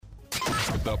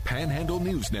the Panhandle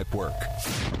News Network.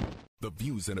 The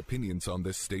views and opinions on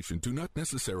this station do not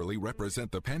necessarily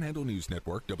represent the Panhandle News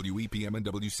Network, WEPM and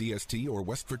WCST, or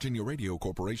West Virginia Radio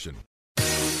Corporation.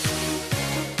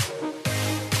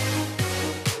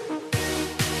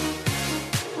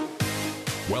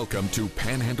 Welcome to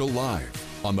Panhandle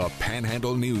Live on the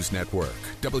Panhandle News Network,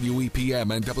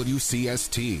 WEPM and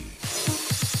WCST.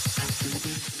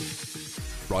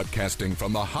 Broadcasting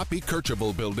from the Hoppy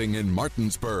Kercheval building in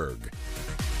Martinsburg.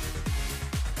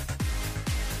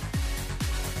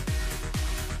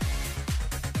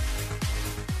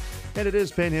 And it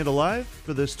is Panhandle Live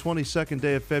for this 22nd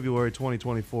day of February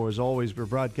 2024. As always, we're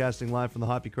broadcasting live from the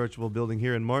Hoppy Kercheval building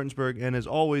here in Martinsburg, and as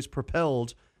always,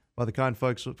 propelled by the kind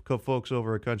folks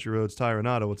over at Country Roads Tire and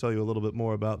Auto. We'll tell you a little bit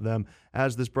more about them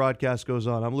as this broadcast goes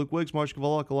on. I'm Luke Wiggs, Marshall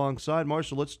Kavalak alongside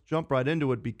Marshall. Let's jump right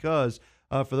into it because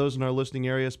for those in our listening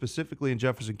area, specifically in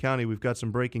Jefferson County, we've got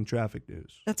some breaking traffic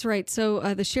news. That's right. So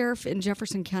the sheriff in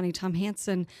Jefferson County, Tom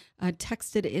Hansen,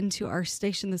 texted into our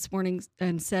station this morning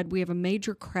and said we have a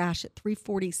major crash at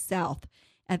 340 South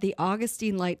at the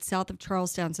Augustine Light south of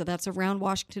Charlestown. So that's around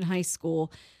Washington High School.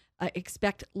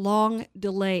 Expect long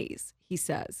delays, he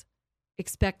says.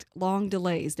 Expect long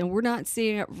delays. Now, we're not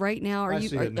seeing it right now. Are you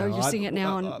seeing it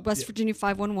now on West Virginia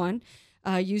 511?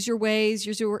 Use your Waze.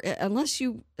 Unless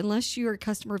you are a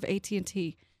customer of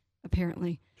AT&T,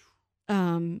 apparently,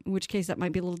 in which case that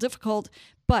might be a little difficult.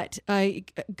 But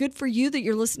good for you that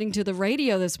you're listening to the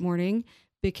radio this morning,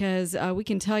 because we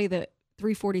can tell you that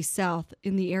 340 South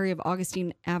in the area of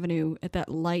Augustine Avenue at that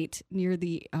light near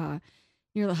the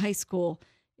high school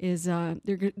is there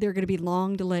going to be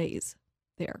long delays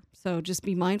there. So just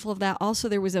be mindful of that. Also,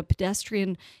 there was a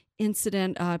pedestrian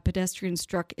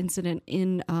struck incident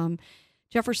in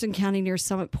Jefferson County near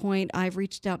Summit Point. I've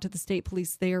reached out to the state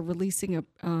police. They are releasing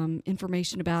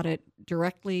information about it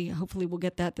directly. Hopefully we'll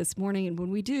get that this morning. And when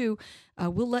we do,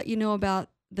 we'll let you know about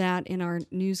that in our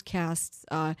newscasts.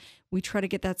 We try to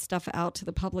get that stuff out to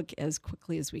the public as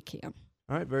quickly as we can.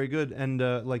 All right, very good. And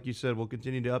like you said, we'll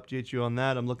continue to update you on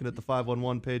that. I'm looking at the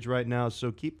 511 page right now,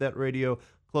 so keep that radio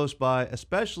close by,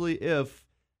 especially if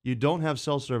you don't have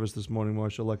cell service this morning,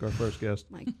 Marshall, like our first guest.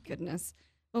 My goodness.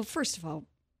 Well, first of all,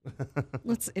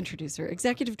 let's introduce her.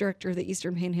 Executive Director of the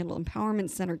Eastern Panhandle Empowerment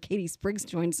Center, Katie Spriggs,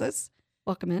 joins us.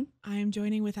 Welcome in. I am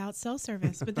joining without cell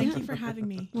service, but thank you for having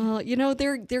me. Well, you know,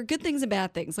 there are good things and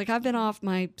bad things. Like, I've been off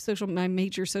my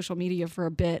major social media for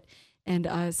a bit, and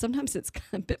sometimes it's kind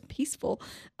of a bit peaceful.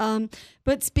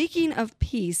 But speaking of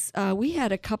peace, we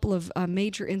had a couple of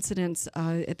major incidents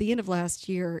at the end of last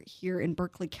year here in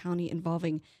Berkeley County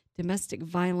involving domestic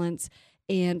violence.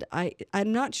 And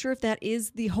I'm not sure if that is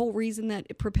the whole reason that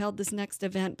it propelled this next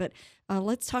event, but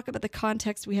let's talk about the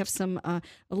context. We have a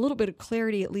little bit of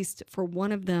clarity, at least for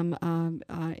one of them,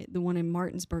 the one in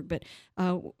Martinsburg. But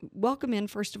welcome in,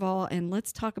 first of all, and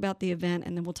let's talk about the event,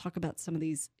 and then we'll talk about some of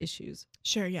these issues.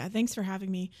 Sure, yeah. Thanks for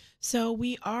having me. So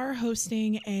we are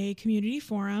hosting a community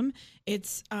forum.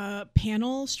 It's a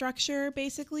panel structure,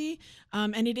 basically,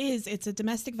 and it's a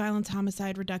domestic violence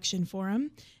homicide reduction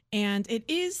forum. And it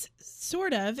is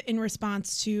sort of in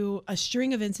response to a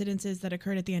string of incidences that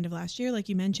occurred at the end of last year, like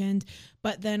you mentioned,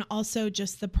 but then also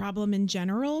just the problem in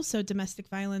general. So domestic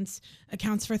violence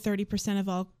accounts for 30% of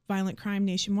all violent crime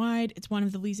nationwide. It's one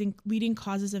of the leading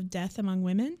causes of death among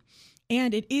women.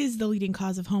 And it is the leading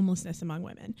cause of homelessness among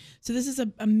women. So this is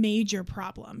a major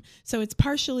problem. So it's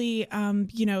partially,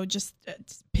 just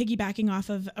piggybacking off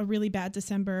of a really bad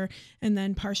December, and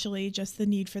then partially just the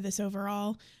need for this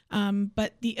overall.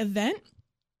 But the event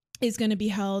is going to be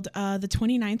held the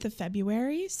 29th of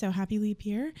February, so happy leap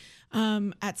year,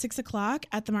 at 6 o'clock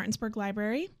at the Martinsburg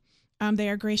Library. They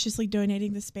are graciously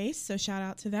donating the space, so shout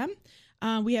out to them.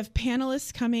 We have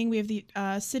panelists coming. We have the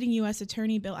sitting U.S.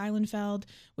 Attorney, Bill Eilenfeld.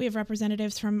 We have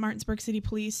representatives from Martinsburg City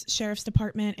Police, Sheriff's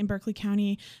Department in Berkeley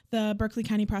County. The Berkeley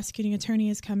County Prosecuting Attorney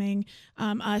is coming.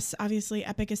 Us, obviously,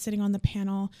 EPIC is sitting on the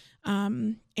panel.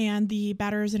 And the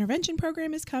Batterers Intervention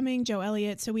Program is coming, Joe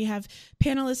Elliott. So we have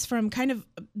panelists from kind of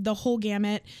the whole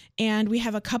gamut. And we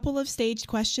have a couple of staged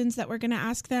questions that we're going to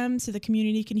ask them so the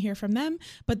community can hear from them.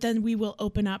 But then we will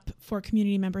open up for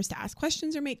community members to ask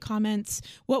questions or make comments.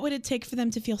 What would it take for them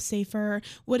to feel safer?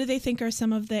 What do they think are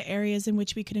some of the areas in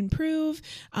which we could improve?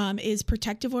 Is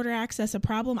protective order access a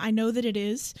problem? I know that it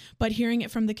is, but hearing it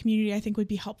from the community I think would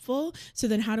be helpful. So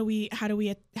then how do we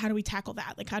tackle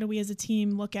that? Like, how do we as a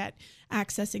team look at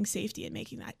accessing safety and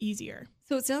making that easier?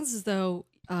 So it sounds as though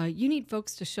you need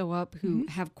folks to show up who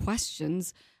have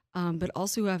questions. but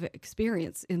also who have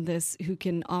experience in this, who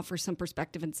can offer some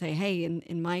perspective and say, hey,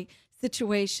 in my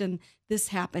situation, this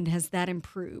happened. Has that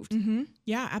improved? Mm-hmm.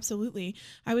 Yeah, absolutely.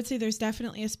 I would say there's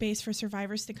definitely a space for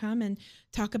survivors to come and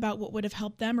talk about what would have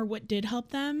helped them or what did help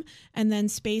them, and then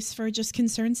space for just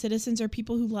concerned citizens or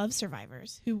people who love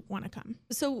survivors who want to come.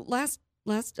 So last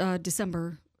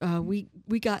December,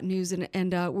 we got news,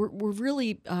 and we're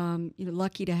really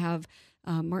lucky to have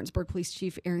Martinsburg Police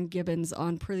Chief Aaron Gibbons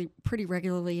on pretty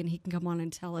regularly, and he can come on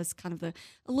and tell us kind of a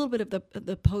little bit of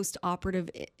the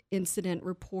post-operative incident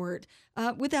report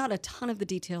without a ton of the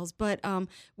details. But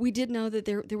we did know that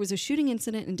there was a shooting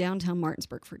incident in downtown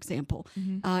Martinsburg, for example,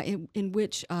 in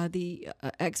which the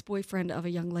ex-boyfriend of a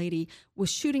young lady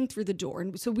was shooting through the door,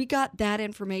 and so we got that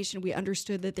information. We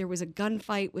understood that there was a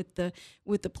gunfight with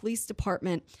the police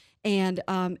department, and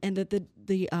that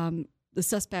the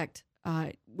suspect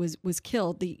was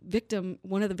killed. The victim,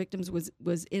 one of the victims,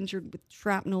 was injured with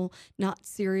shrapnel, not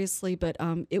seriously, but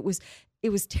it was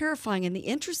terrifying. And the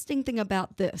interesting thing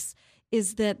about this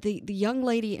is that the young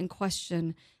lady in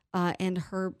question and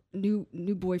her new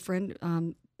boyfriend,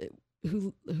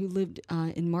 who lived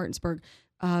in Martinsburg,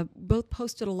 both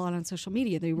posted a lot on social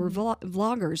media. They were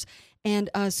vloggers, and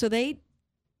so they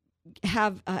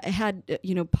have had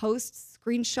posts,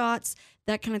 screenshots,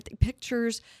 that kind of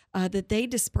pictures that they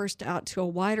dispersed out to a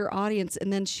wider audience.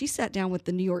 And then she sat down with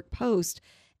the New York Post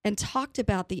and talked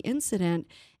about the incident.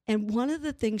 And one of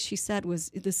the things she said was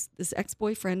this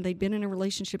ex-boyfriend, they'd been in a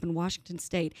relationship in Washington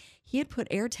State. He had put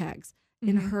air tags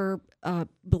in her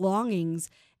belongings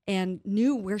and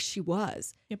knew where she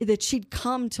was, that she'd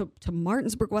come to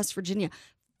Martinsburg, West Virginia,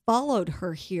 followed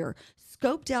her here,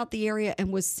 scoped out the area,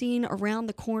 and was seen around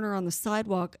the corner on the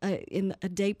sidewalk in a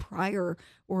day prior,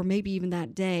 or maybe even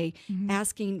that day,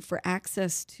 asking for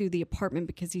access to the apartment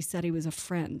because he said he was a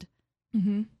friend.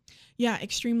 Mm-hmm. Yeah,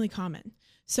 extremely common.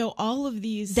 So all of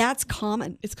these... That's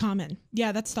common. It's common.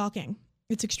 Yeah, that's stalking.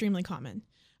 It's extremely common.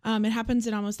 It happens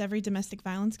in almost every domestic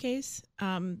violence case.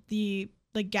 The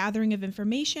gathering of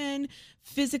information,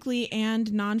 physically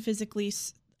and non-physically,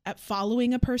 at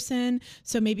following a person,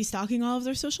 so maybe stalking all of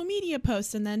their social media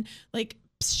posts and then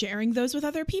sharing those with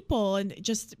other people and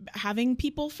just having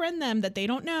people friend them that they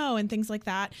don't know and things like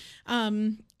that.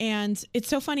 And it's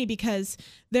so funny because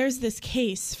there's this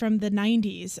case from the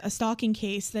 90s, a stalking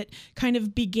case that kind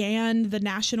of began the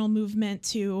national movement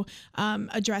to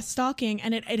address stalking.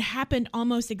 And it happened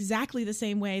almost exactly the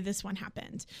same way this one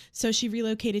happened. So she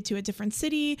relocated to a different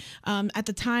city. At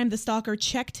the time, the stalker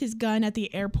checked his gun at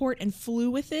the airport and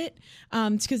flew with it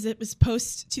because it was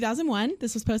post 2001.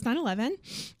 This was post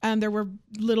 9/11. There were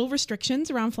little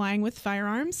restrictions around flying with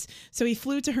firearms. So he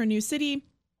flew to her new city.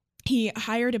 He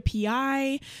hired a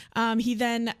PI. He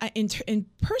then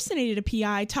impersonated a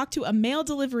PI, talked to a mail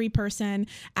delivery person,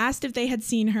 asked if they had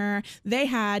seen her. They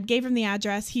had, gave him the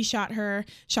address. He shot her,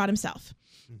 shot himself.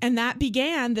 And that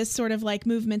began this sort of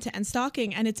movement to end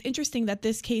stalking. And it's interesting that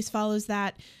this case follows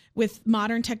that with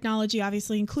modern technology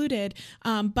obviously included.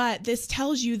 But this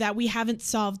tells you that we haven't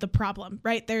solved the problem,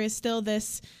 right? There is still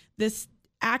this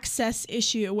access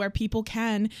issue where people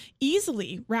can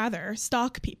easily rather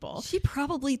stalk people. She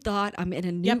probably thought, I'm in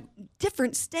a new,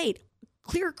 different state,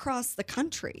 clear across the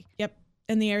country. Yep.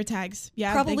 And the air tags.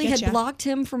 Yeah. Probably had blocked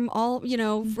him from all,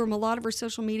 from a lot of her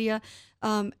social media.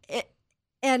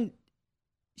 And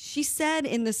she said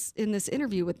in this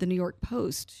interview with the New York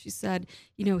Post, she said,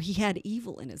 he had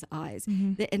evil in his eyes.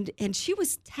 And she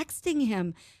was texting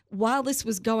him while this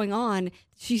was going on.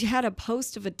 She had a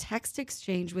post of a text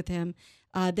exchange with him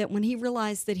that when he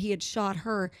realized that he had shot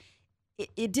her,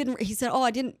 it didn't. He said, "Oh,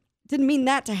 I didn't mean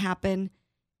that to happen.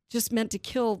 Just meant to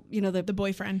kill, the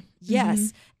boyfriend."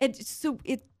 Yes, and so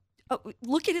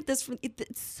looking at this,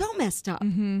 it's so messed up.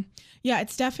 Yeah,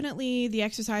 it's definitely the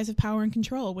exercise of power and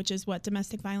control, which is what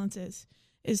domestic violence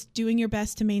is doing your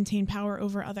best to maintain power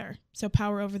over other. So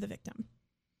power over the victim.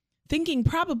 Thinking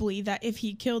probably that if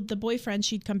he killed the boyfriend,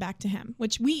 she'd come back to him,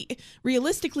 which we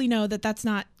realistically know that that's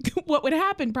not what would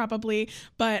happen probably.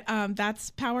 But that's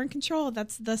power and control.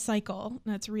 That's the cycle.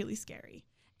 That's really scary.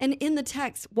 And in the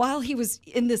text, while he was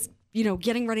in this,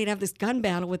 getting ready to have this gun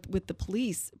battle with the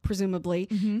police, presumably,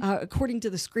 according to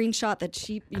the screenshot that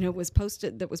she, was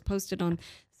posted on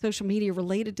social media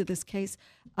related to this case,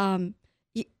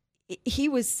 he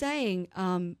was saying,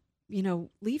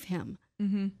 leave him.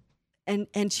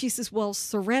 And she says, well,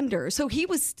 surrender. So he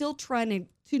was still trying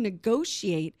to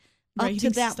negotiate up to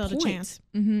that point. A chance.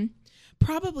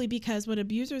 Probably because what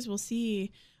abusers will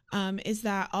see is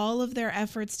that all of their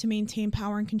efforts to maintain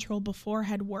power and control before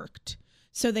had worked.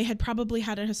 So they had probably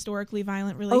had a historically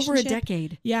violent relationship. Over a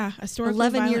decade. Yeah, a historically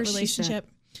violent relationship.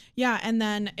 Yeah, and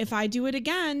then if I do it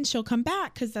again, she'll come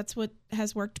back because that's what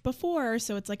has worked before.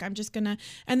 So it's like I'm just going to...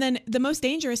 And then the most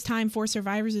dangerous time for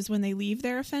survivors is when they leave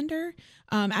their offender.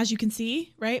 As you can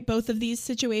see, right? Both of these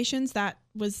situations, that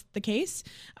was the case.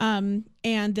 And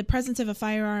the presence of a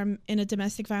firearm in a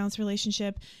domestic violence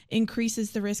relationship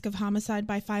increases the risk of homicide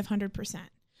by 500%.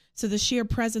 So the sheer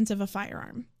presence of a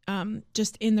firearm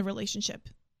just in the relationship.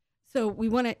 So we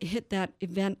want to hit that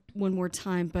event one more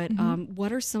time, but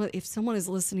what are some, if someone is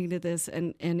listening to this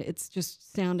and it's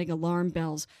just sounding alarm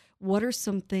bells, what are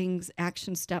some things,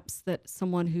 action steps that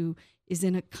someone who is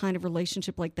in a kind of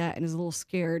relationship like that and is a little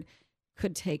scared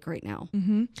could take right now?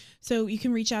 So you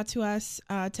can reach out to us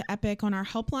to Epic on our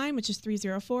helpline, which is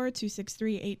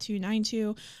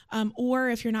 304-263-8292. Or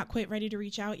if you're not quite ready to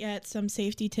reach out yet, some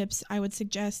safety tips I would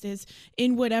suggest is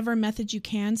in whatever method you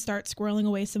can, start squirreling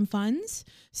away some funds.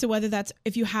 So whether that's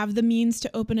if you have the means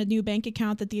to open a new bank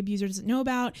account that the abuser doesn't know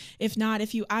about, if not,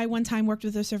 I one time worked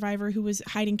with a survivor who was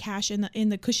hiding cash in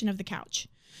the cushion of the couch.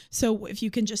 So if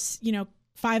you can just,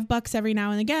 $5 every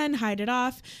now and again, hide it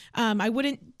off.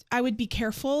 I would be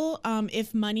careful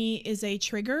if money is a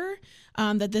trigger,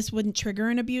 that this wouldn't trigger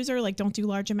an abuser, like don't do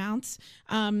large amounts.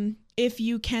 If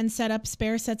you can set up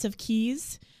spare sets of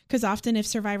keys, because often if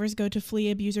survivors go to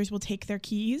flee, abusers will take their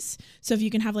keys. So if you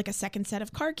can have like a second set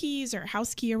of car keys or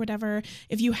house key or whatever,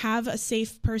 if you have a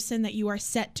safe person that you are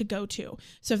set to go to.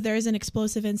 So if there is an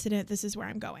explosive incident, this is where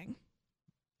I'm going.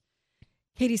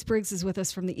 Katie Spriggs is with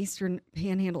us from the Eastern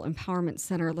Panhandle Empowerment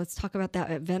Center. Let's talk about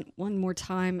that event one more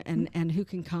time and who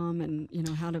can come and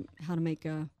how to make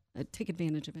take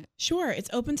advantage of it. Sure, it's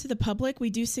open to the public. We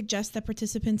do suggest that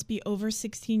participants be over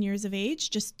 16 years of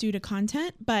age just due to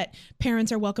content, but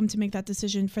parents are welcome to make that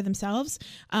decision for themselves.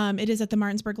 It is at the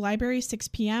Martinsburg Library, 6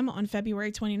 p.m. on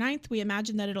February 29th. We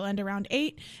imagine that it'll end around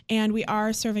 8, and we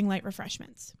are serving light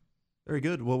refreshments. Very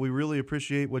good. Well, we really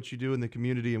appreciate what you do in the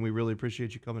community, and we really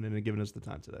appreciate you coming in and giving us the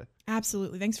time today.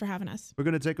 Absolutely. Thanks for having us. We're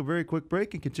going to take a very quick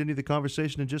break and continue the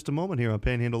conversation in just a moment here on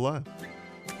Panhandle Live.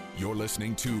 You're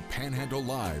listening to Panhandle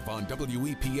Live on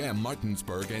WEPM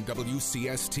Martinsburg and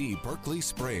WCST Berkeley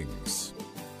Springs.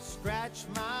 Scratch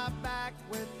my back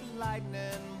with lightning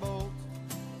bolt.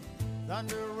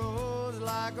 Thunder rolls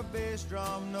like a bass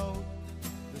drum note.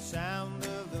 The sound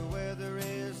of the weather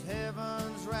is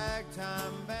heaven's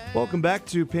ragtime band. Welcome back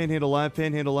to Panhandle Live.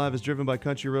 Panhandle Live is driven by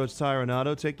Country Roads Tire and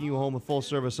Auto, taking you home with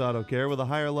full-service auto care with a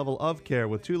higher level of care,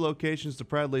 with 2 locations to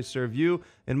proudly serve you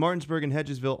in Martinsburg and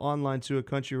Hedgesville, online too at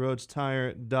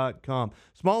countryroadstire.com.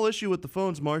 Small issue with the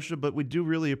phones, Marcia, but we do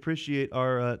really appreciate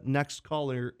our next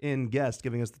caller-in guest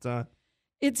giving us the time.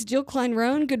 It's Jill Klein,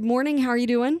 Rone. Good morning. How are you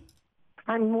doing?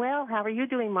 I'm well. How are you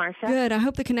doing, Marcia? Good. I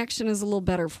hope the connection is a little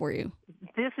better for you.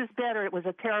 This is better. It was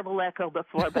a terrible echo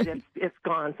before, but it's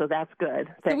gone, so that's good.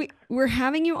 So we're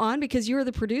having you on because you are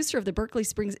the producer of the Berkeley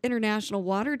Springs International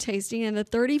Water Tasting, and the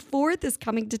 34th is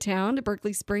coming to town to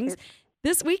Berkeley Springs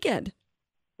this weekend.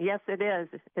 Yes, it is.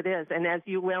 It is. And as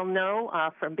you well know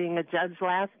from being a judge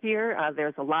last year,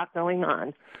 there's a lot going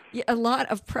on. Yeah, a lot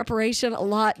of preparation,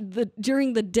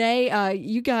 during the day.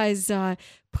 You guys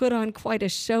put on quite a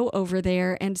show over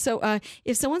there. And so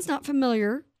if someone's not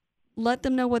familiar, let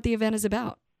them know what the event is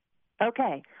about.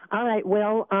 Okay. All right.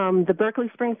 Well, the Berkeley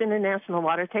Springs International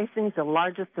Water Tasting is the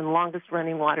largest and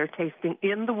longest-running water tasting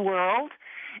in the world.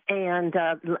 And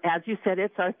as you said,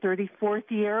 it's our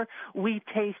 34th year. We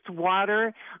taste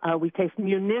water. We taste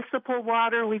municipal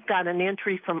water. We've got an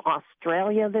entry from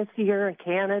Australia this year,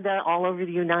 Canada, all over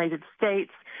the United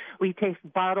States. We taste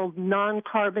bottled,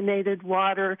 non-carbonated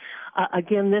water.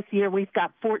 Again, this year we've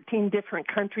got 14 different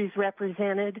countries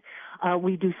represented.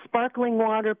 We do sparkling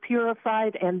water,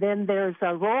 purified, and then there's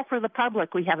a role for the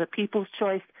public. We have a People's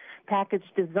Choice Package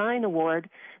Design Award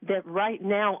that right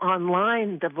now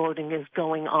online the voting is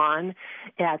going on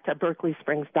at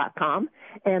berkeleysprings.com.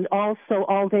 And also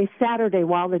all day Saturday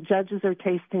while the judges are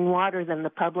tasting water, then the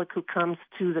public who comes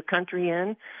to the Country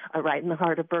Inn right in the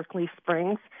heart of Berkeley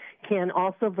Springs can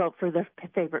also vote for their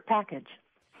favorite package.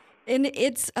 And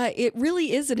it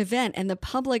really is an event, and the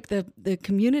public, the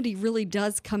community really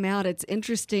does come out. It's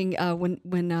interesting when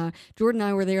Jordan and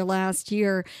I were there last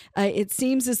year. It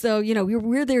seems as though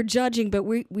we're there judging, but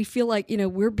we feel like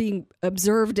we're being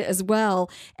observed as well,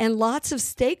 and lots of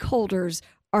stakeholders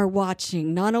are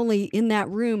watching, not only in that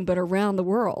room but around the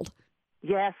world.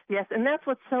 Yes, yes, and that's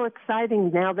what's so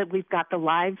exciting now that we've got the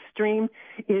live stream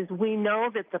is we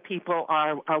know that the people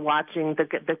are watching,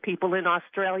 the people in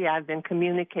Australia. I've been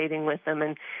communicating with them,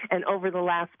 and over the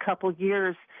last couple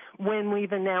years when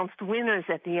we've announced winners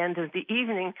at the end of the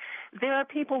evening, there are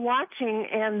people watching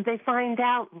and they find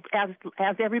out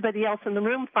as everybody else in the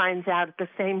room finds out at the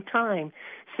same time.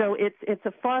 So it's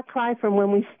a far cry from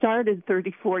when we started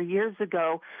 34 years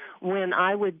ago when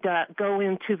I would go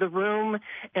into the room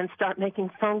and start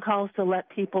making phone calls to let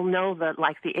people know that,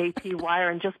 like the AP wire,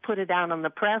 and just put it out on the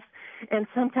press. And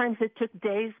sometimes it took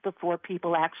days before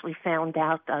people actually found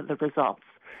out the results.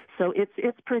 So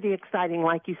it's pretty exciting,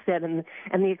 like you said, and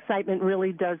the excitement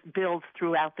really does build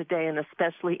throughout the day, and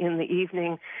especially in the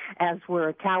evening as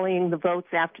we're tallying the votes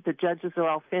after the judges are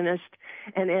all finished,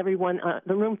 and everyone,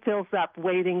 the room fills up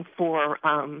waiting for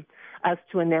us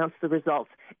to announce the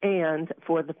results and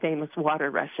for the famous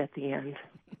water rush at the end.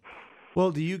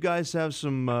 Well, do you guys have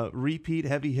some repeat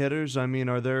heavy hitters? I mean,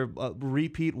 are there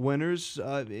repeat winners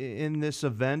in this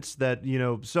event that,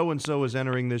 so-and-so is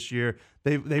entering this year?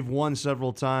 They've won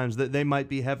several times. That they might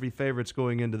be heavy favorites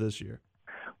going into this year.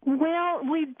 Well,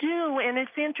 we do, and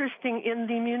it's interesting. In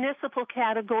the municipal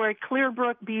category,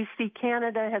 Clearbrook, BC,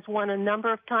 Canada has won a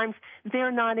number of times.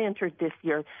 They're not entered this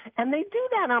year, and they do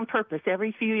that on purpose.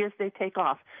 Every few years they take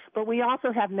off. But we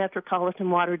also have Metropolitan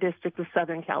Water District of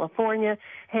Southern California,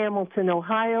 Hamilton,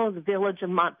 Ohio, the Village of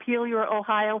Montpelier,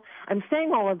 Ohio. I'm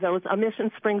saying all of those,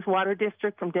 Mission Springs Water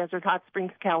District from Desert Hot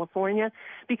Springs, California,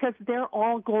 because they're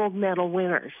all gold medal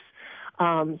winners.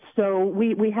 So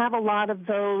we have a lot of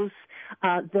those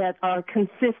that are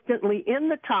consistently in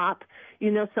the top.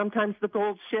 Sometimes the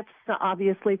gold shifts,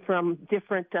 obviously, from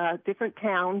different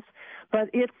towns, but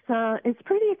it's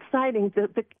pretty exciting.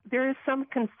 There is some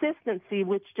consistency,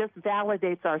 which just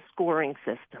validates our scoring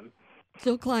system.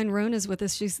 Jill Klein, Rone is with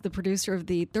us. She's the producer of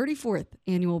the 34th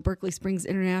annual Berkeley Springs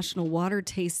International Water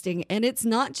Tasting. And it's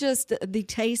not just the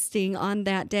tasting on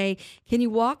that day. Can you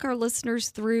walk our listeners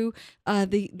through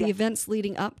the events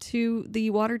leading up to the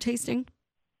water tasting?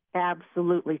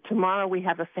 Absolutely. Tomorrow we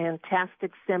have a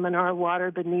fantastic seminar,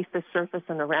 Water Beneath the Surface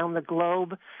and Around the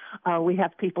Globe. We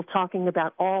have people talking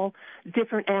about all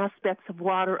different aspects of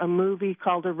water, a movie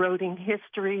called Eroding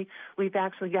History. We've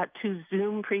actually got 2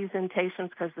 Zoom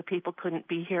presentations because the people couldn't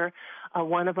be here.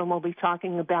 One of them will be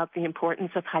talking about the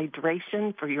importance of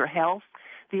hydration for your health.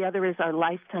 The other is our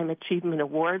Lifetime Achievement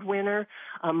Award winner,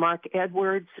 Mark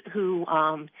Edwards, who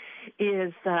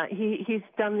he's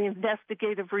done the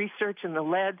investigative research in the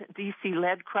DC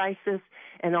lead crisis,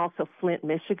 and also Flint,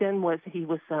 Michigan he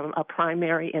was a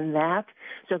primary in that.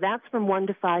 So that's from 1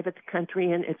 to 5 at the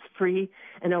Country Inn. It's free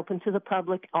and open to the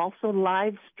public. Also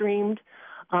live streamed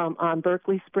on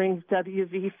Berkeley Springs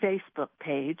WV Facebook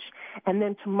page. And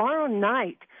then tomorrow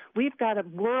night, we've got a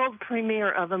world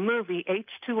premiere of a movie,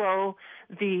 H2O,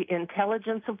 The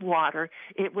Intelligence of Water.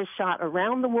 It was shot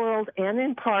around the world and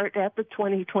in part at the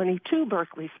 2022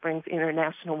 Berkeley Springs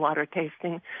International Water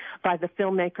Tasting by the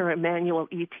filmmaker Emmanuel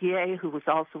Etier, who was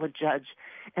also a judge.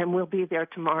 And we'll be there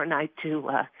tomorrow night to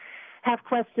have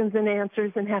questions and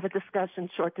answers and have a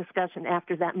short discussion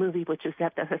after that movie, which is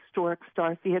at the historic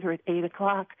Star Theater at 8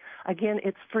 o'clock. Again,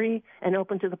 it's free and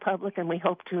open to the public, and we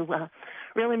hope to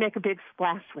really make a big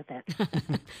splash with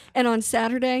it. And on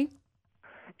Saturday?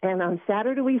 And on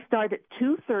Saturday, we start at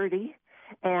 2:30,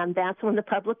 and that's when the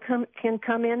public can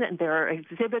come in, and there are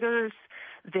exhibitors.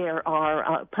 There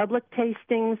are public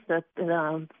tastings.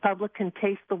 The public can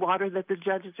taste the water that the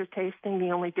judges are tasting.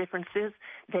 The only difference is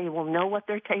they will know what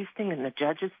they're tasting, and the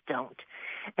judges don't.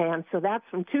 And so that's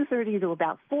from 2:30 to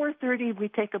about 4:30. We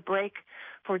take a break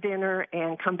for dinner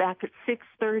and come back at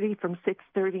 6:30, from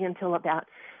 6:30 until about,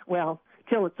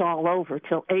 till it's all over.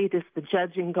 Till 8 as the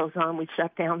judging goes on. We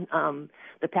shut down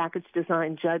the package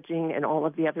design judging, and all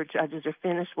of the other judges are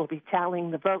finished. We'll be tallying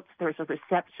the votes. There's a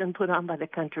reception put on by the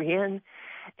Country Inn,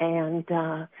 and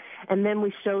then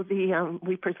we show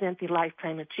we present the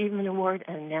Lifetime Achievement Award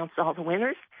and announce all the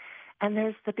winners. And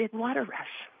there's the big water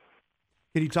rush.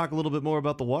 Can you talk a little bit more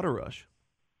about the water rush?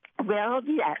 Well,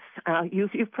 yes.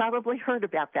 You've probably heard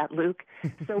about that, Luke.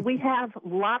 So we have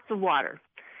lots of water.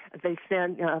 They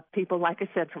send people, like I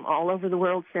said, from all over the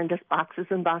world send us boxes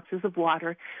and boxes of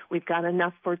water. We've got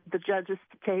enough for the judges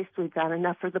to taste. We've got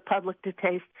enough for the public to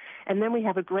taste. And then we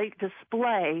have a great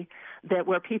display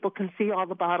where people can see all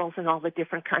the bottles and all the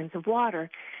different kinds of water.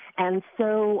 And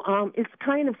so it's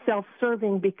kind of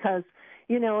self-serving because,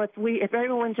 if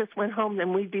everyone just went home,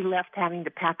 then we'd be left having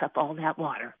to pack up all that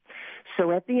water.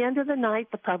 So at the end of the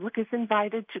night, the public is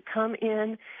invited to come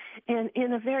in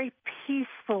a very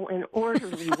peaceful and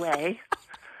orderly way,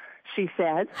 she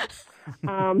said.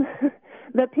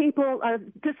 the people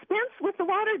dispense with the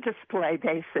water display,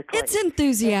 basically. It's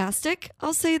enthusiastic.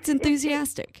 I'll say it's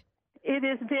enthusiastic. It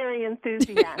is very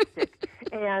enthusiastic,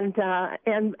 and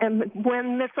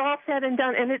when it's all said and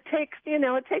done, and it takes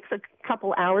a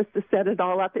couple hours to set it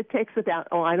all up. It takes about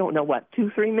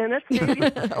 2-3 minutes, maybe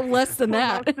less than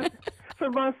that, for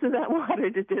most of that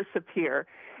water to disappear,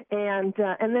 and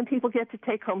then people get to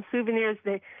take home souvenirs.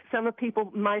 Some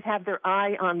people might have their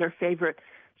eye on their favorite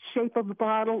shape of the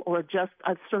bottle or just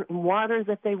a certain water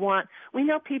that they want. We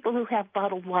know people who have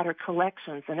bottled water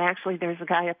collections, and actually there's a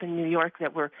guy up in New York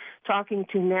that we're talking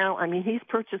to now. I mean, he's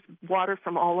purchased water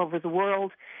from all over the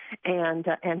world and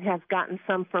has gotten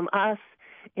some from us.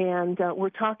 And we're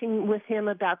talking with him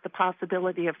about the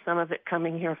possibility of some of it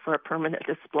coming here for a permanent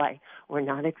display. We're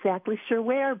not exactly sure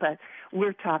where, but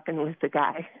we're talking with the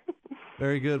guy.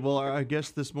 Very good. Well, our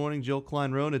guest this morning, Jill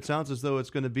Klein, Rone. It sounds as though it's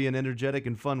going to be an energetic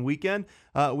and fun weekend.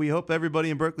 We hope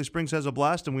everybody in Berkeley Springs has a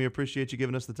blast, and we appreciate you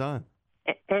giving us the time.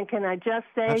 And can I just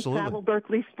say, Absolutely. Travel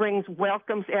Berkeley Springs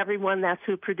welcomes everyone. That's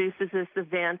who produces this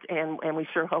event, and we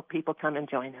sure hope people come and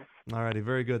join us. All righty.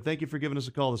 Very good. Thank you for giving us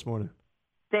a call this morning.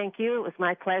 Thank you. It was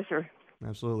my pleasure.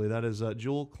 Absolutely. That is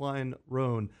Jill Klein,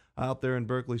 Rone, out there in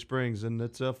Berkeley Springs, and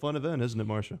it's a fun event, isn't it,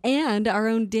 Marcia? And our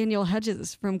own Daniel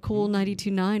Hedges from Cool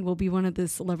 92.9 will be one of the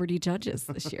celebrity judges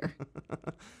this year.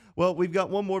 Well, we've got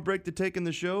one more break to take in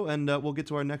the show, and we'll get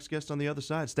to our next guest on the other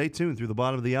side. Stay tuned through the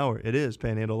bottom of the hour. It is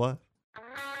Panhandle Live.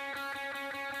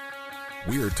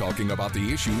 We're talking about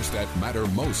the issues that matter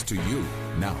most to you.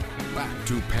 Now, back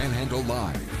to Panhandle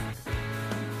Live.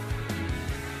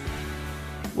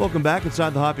 Welcome back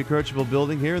inside the Hoppy Kirchville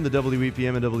building here in the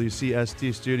WEPM and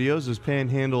WCST studios as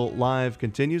Panhandle Live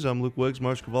continues. I'm Luke Wiggs,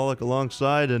 Marsh Kovalik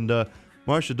alongside. And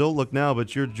Marcia, don't look now,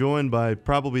 but you're joined by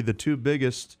probably the two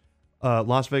biggest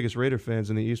Las Vegas Raider fans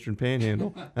in the Eastern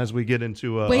Panhandle as we get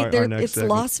into our next segment.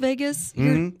 Las Vegas?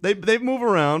 Mm-hmm. They move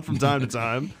around from time to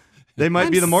time. They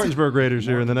might be the Martinsburg Raiders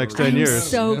here in the next 10 years. I'm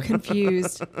so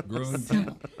confused.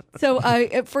 So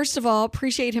first of all,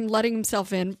 appreciate him letting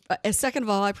himself in. Second of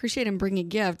all, I appreciate him bringing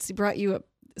gifts. He brought you a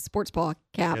sports ball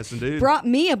cap. Yes, indeed. Brought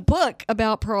me a book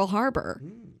about Pearl Harbor.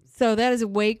 So that is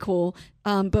way cool.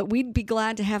 But we'd be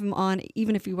glad to have him on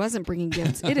even if he wasn't bringing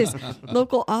gifts. It is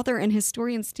local author and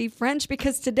historian Steve French,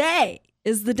 because today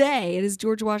is the day. It is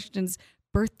George Washington's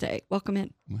birthday. Welcome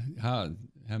in. I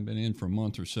haven't been in for a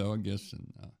month or so, I guess,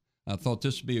 and I thought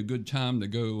this would be a good time to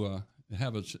go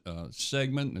have a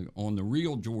segment on the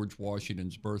real George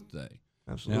Washington's birthday.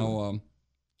 Absolutely. Now,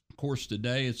 of course,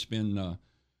 today it's been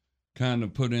kind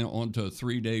of put onto a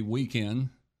 3-day weekend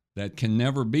that can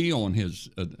never be on his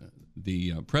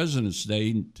the President's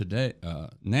Day today.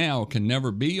 Now can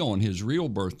never be on his real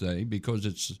birthday because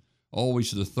it's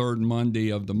always the third Monday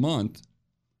of the month.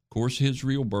 Of course, his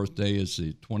real birthday is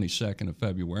the 22nd of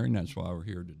February, and that's why we're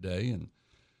here today and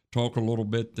talk a little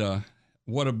bit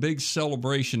what a big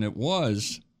celebration it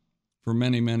was for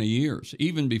many, many years.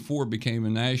 Even before it became a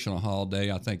national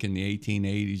holiday, I think in the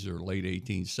 1880s or late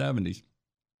 1870s,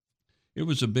 it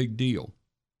was a big deal.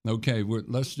 Okay,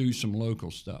 let's do some local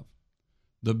stuff.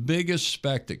 The biggest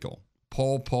spectacle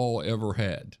Paul ever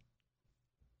had.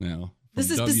 Now, this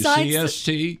is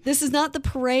WCST. This is not the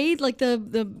parade, like the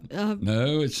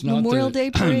no, it's not Memorial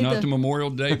Day parade. Not the Memorial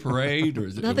Day parade, or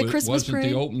not the Christmas wasn't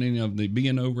parade. The opening of the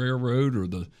B&O Railroad, or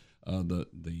the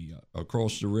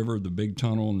across the river, the big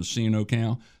tunnel in the C&O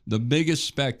Canal. The biggest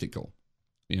spectacle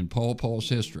in Paul's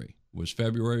history was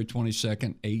February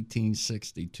 22nd,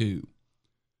 1862.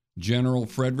 General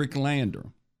Frederick Lander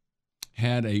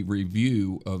had a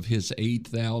review of his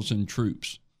 8,000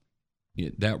 troops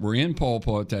that were in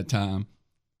Paw at that time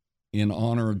in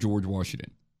honor of George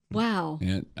Washington. Wow.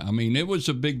 And I mean, it was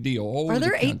a big deal. Are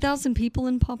there 8,000 people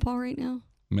in Paw right now?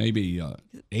 Maybe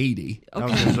 80.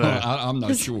 Okay. I'm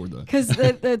not sure, though. Because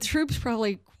the troops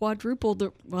probably quadrupled.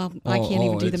 I can't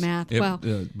even do the math. Wow.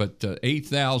 But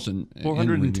 8,000.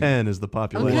 410 is the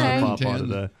population of Paw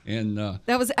today. And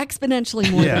that was exponentially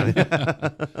more. Yeah.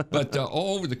 But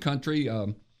all over the country,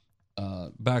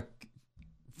 back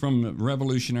from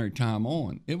Revolutionary time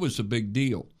on, it was a big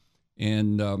deal.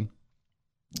 And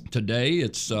today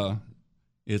it's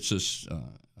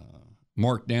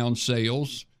marked down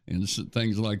sales and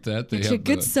things like that. They have a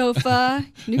good sofa,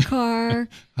 new car.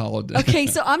 Holiday. Okay,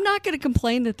 so I'm not going to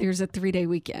complain that there's a 3-day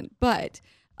weekend, but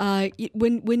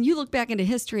when you look back into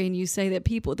history and you say that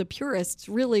the purists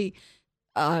really,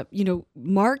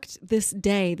 marked this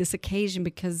day, this occasion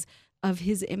because of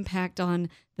his impact on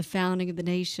the founding of the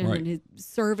nation and his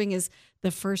serving as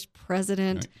the first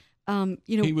president. Right.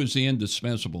 He was the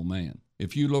indispensable man.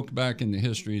 If you look back in the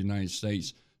history of the United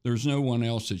States, there's no one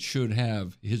else that should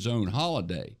have his own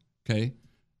holiday, okay?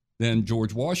 than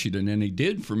George Washington, and he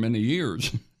did for many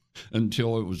years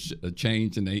until it was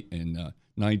changed in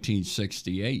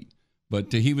 1968.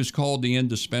 But he was called the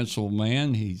indispensable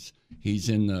man. He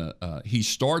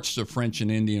starts the French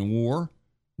and Indian War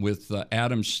with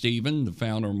Adam Stevens, the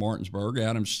founder of Martinsburg.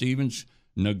 Adam Stevens,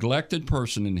 neglected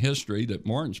person in history that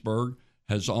Martinsburg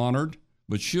has honored,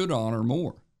 but should honor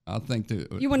more. I think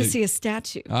that you want to see a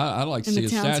statue. I'd like to see a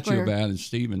statue of Adam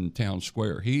Stevens in Town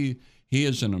Square. He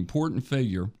is an important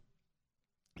figure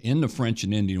in the French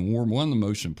and Indian War, one of the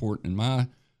most important in my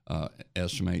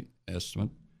estimate.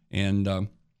 And of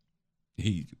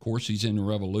course, he's in the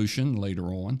Revolution later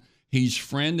on. He's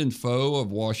friend and foe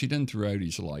of Washington throughout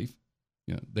his life.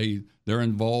 You know, they're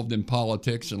involved in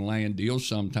politics and land deals.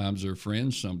 Sometimes they're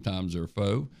friends, sometimes they're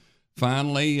foe.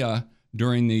 Finally,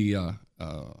 during the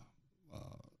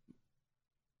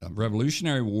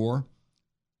Revolutionary War,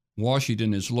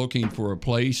 Washington is looking for a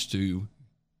place to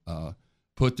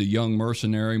put the young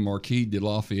mercenary Marquis de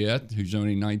Lafayette, who's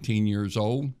only 19 years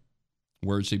old.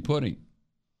 Where's he put him?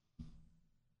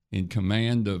 In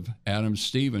command of Adam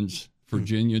Stevens'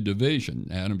 Virginia Division.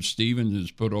 Adam Stevens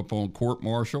is put up on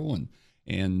court-martial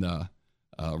and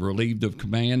relieved of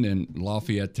command, and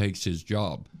Lafayette takes his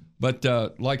job. But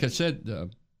like I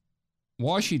said,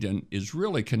 Washington is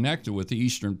really connected with the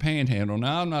Eastern Panhandle.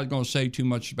 Now, I'm not going to say too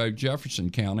much about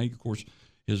Jefferson County. Of course,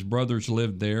 his brothers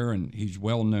lived there, and he's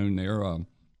well known there.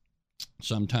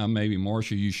 Sometime maybe,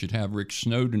 Marcia, you should have Rick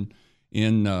Snowden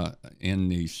in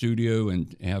the studio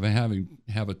and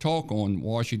have a talk on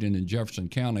Washington and Jefferson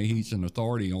County. He's an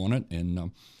authority on it,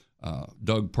 and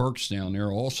Doug Perks down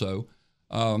there also.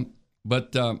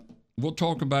 But we'll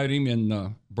talk about him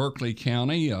in Berkeley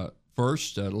County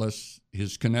first.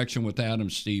 His connection with Adam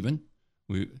Stevens.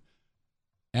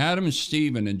 Adam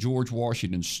Stevens and George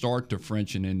Washington start the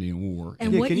French and Indian War.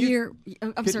 And what year?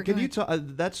 I'm sorry. Can you talk?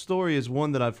 That story is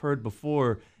one that I've heard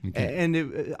before,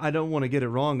 and I don't want to get it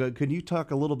wrong. Can you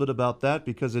talk a little bit about that,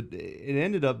 because it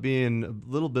ended up being a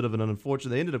little bit of an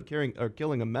unfortunate. They ended up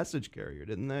killing a message carrier,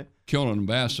 didn't they? Killing an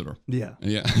ambassador. Yeah.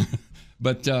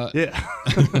 But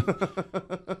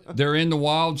they're in the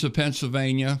wilds of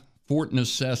Pennsylvania. Fort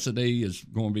Necessity is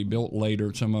going to be built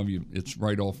later. Some of you, it's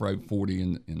right off Route 40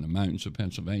 in the mountains of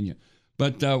Pennsylvania.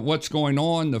 But what's going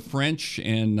on? The French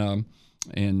and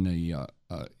the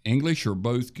English are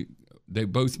both. They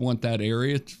both want that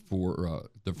area for.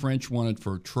 The French want it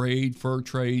for trade, fur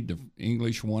trade. The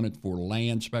English want it for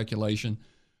land speculation.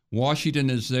 Washington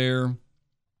is there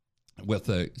with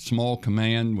a small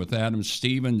command, with Adam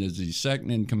Stevens as the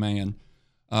second in command.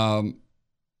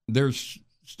 There's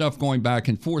stuff going back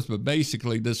and forth, but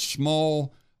basically this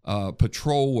small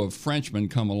patrol of Frenchmen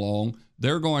come along.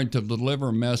 They're going to deliver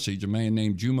a message. A man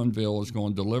named Jumonville is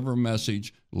going to deliver a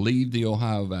message, leave the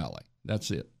Ohio Valley.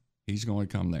 That's it. He's going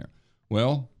to come there.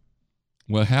 Well,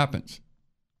 what happens?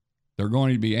 They're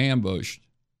going to be ambushed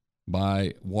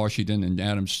by Washington and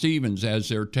Adam Stevens as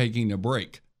they're taking a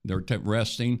break. They're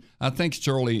resting. I think it's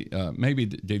early. Maybe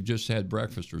they've just had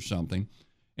breakfast or something.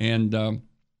 And, of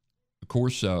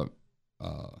course,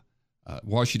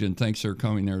 Washington thinks they're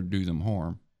coming there to do them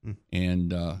harm,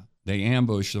 and they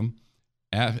ambush them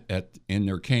in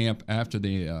their camp after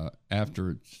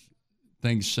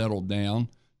things settled down.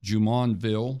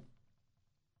 Jumonville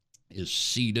is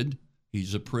seated.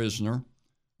 He's a prisoner,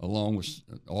 along with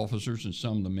officers and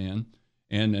some of the men,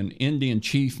 and an Indian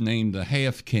chief named the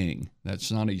Half King.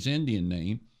 That's not his Indian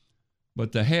name,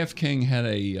 but the Half King had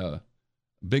a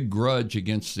big grudge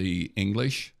against the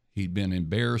English. He'd been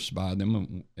embarrassed by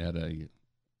them at a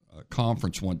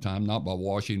conference one time, not by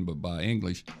Washington, but by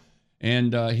English.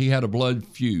 And he had a blood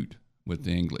feud with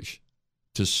the English.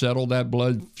 To settle that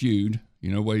blood feud,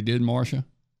 you know what he did, Marcia?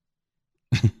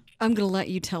 I'm going to let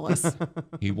you tell us.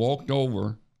 He walked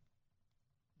over.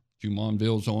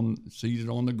 Jumonville's seated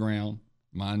on the ground,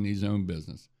 minding his own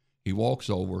business. He walks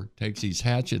over, takes his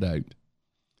hatchet out,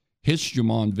 hits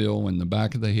Jumonville in the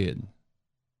back of the head.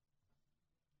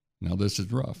 Now this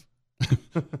is rough.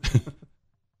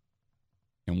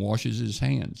 And washes his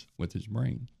hands with his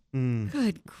brain.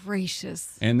 Good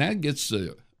gracious! And that gets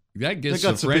the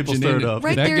French and Indian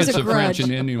right, that gets the French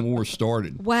and Indian War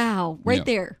started. Wow! Right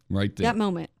there. That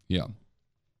moment. Yeah.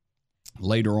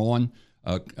 Later on,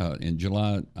 in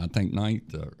July, I think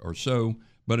 9th or so,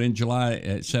 but in July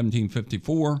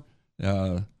 1754,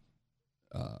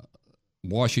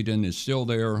 Washington is still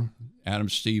there. Adam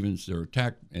Stevens, they're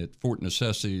attacked at Fort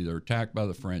Necessity. They're attacked by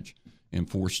the French and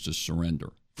forced to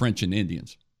surrender. French and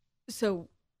Indians. So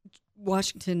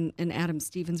Washington and Adam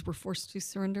Stevens were forced to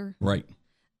surrender? Right.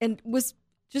 And was,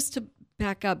 just to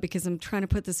back up, because I'm trying to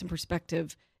put this in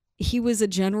perspective, he was a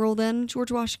general then,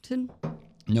 George Washington?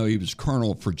 No, he was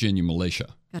Colonel of Virginia Militia.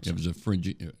 Gotcha. It was a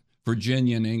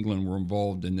Virginia and England were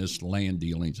involved in this land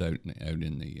dealings out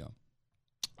in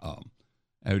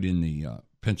the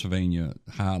Pennsylvania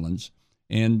Highlands,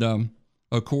 and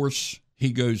of course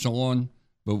he goes on,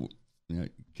 but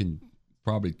can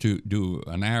probably do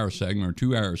an hour segment or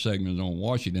 2 hour segments on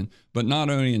Washington. But not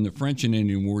only in the French and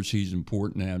Indian Wars, he's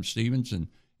important to Adam Stevens, and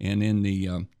in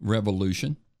the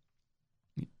Revolution.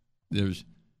 There's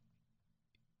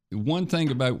one thing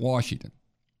about Washington.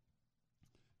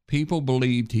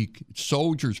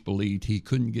 Soldiers believed he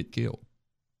couldn't get killed.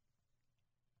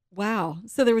 Wow.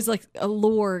 So there was like a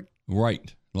lore.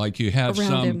 Right. Like you have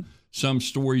him. some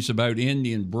stories about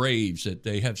Indian braves, that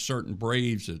they have certain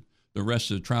braves that the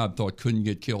rest of the tribe thought couldn't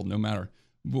get killed no matter.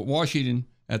 But Washington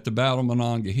at the Battle of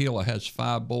Monongahela has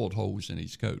 5 bullet holes in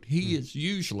his coat. He's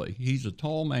a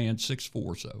tall man,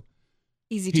 6'4", so.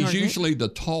 Easy target. He's usually the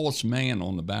tallest man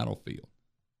on the battlefield.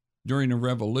 During the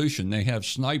Revolution, they have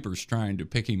snipers trying to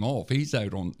pick him off. He's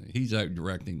out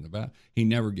directing the battle. He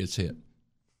never gets hit.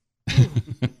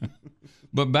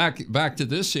 But back to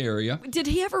this area. Did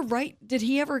he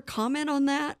ever comment on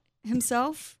that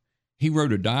himself? He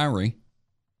wrote a diary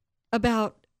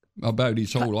about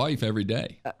his whole life every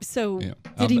day.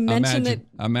 Did he mention that?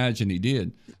 I imagine he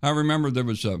did. I remember there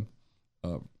was a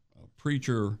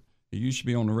preacher. He used to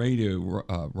be on the radio.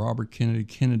 Robert Kennedy.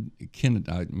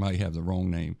 I might have the wrong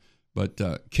name, but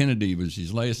Kennedy was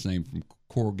his last name, from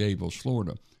Coral Gables,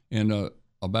 Florida. And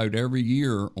about every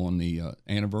year on the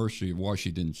anniversary of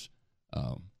Washington's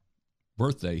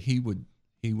birthday, he would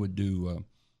do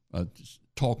a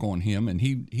talk on him, and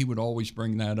he would always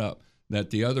bring that up, that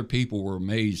the other people were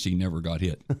amazed he never got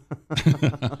hit.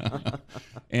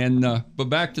 And but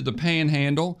back to the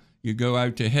Panhandle, you go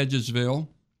out to Hedgesville.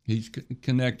 He's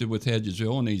connected with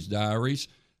Hedgesville in these diaries.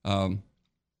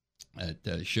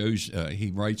 It shows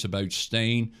he writes about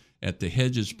staying at the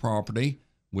Hedges property,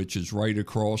 which is right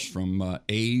across from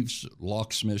Abe's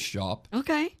locksmith shop.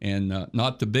 Okay. And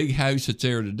not the big house that's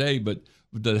there today, but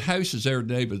the house is there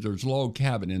today, but there's a log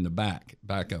cabin in the back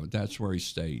of it. That's where he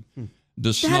stayed.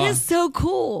 That is so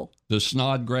cool. The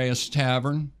Snodgrass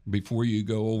Tavern, before you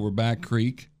go over Back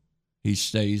Creek, he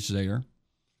stays there.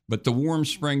 But the Warm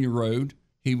Spring Road,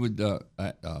 he would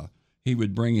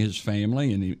bring his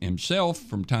family and himself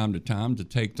from time to time to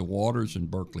take the waters in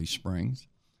Berkeley Springs.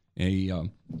 He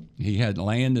had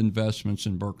land investments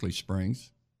in Berkeley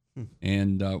Springs,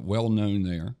 and well known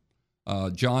there.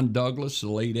 John Douglas, the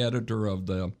late editor of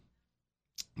the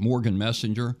Morgan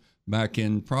Messenger, back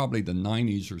in probably the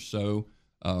 90s or so,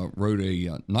 wrote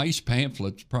a nice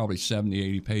pamphlet, probably 70,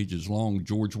 80 pages long,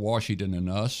 George Washington and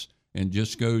Us, and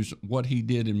just goes what he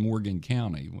did in Morgan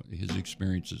County, his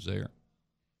experiences there.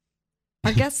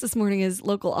 Our guest this morning is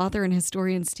local author and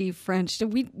historian Steve French.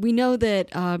 We know that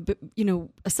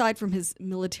aside from his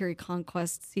military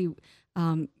conquests, he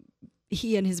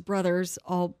and his brothers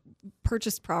all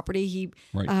purchased property. He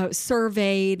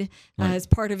surveyed as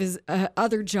part of his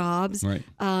other jobs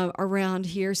around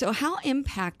here. So how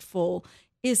impactful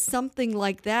is something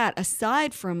like that,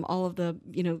 aside from all of the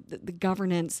the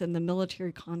governance and the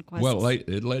military conquests? Well,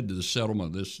 it led to the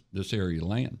settlement of this area of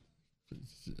land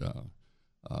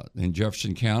in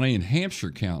Jefferson County and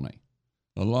Hampshire County.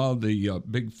 A lot of the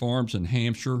big farms in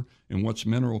Hampshire and what's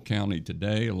Mineral County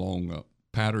today, along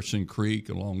Patterson Creek,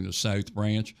 along the South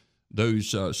Branch,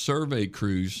 those survey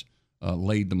crews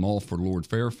laid them off for Lord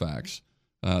Fairfax.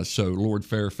 So Lord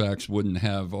Fairfax wouldn't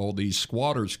have all these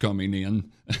squatters coming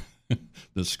in,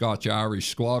 the Scotch-Irish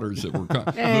squatters that were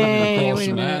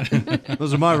moving across the mat.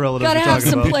 Those are my relatives. Got to have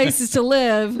some places to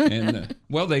live. And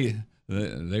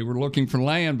they were looking for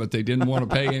land, but they didn't want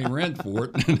to pay any rent for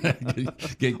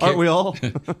it. Aren't we all?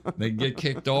 They'd get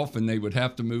kicked off, and they would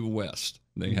have to move west.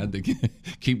 They had to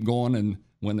keep going, and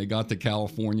when they got to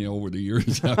California over the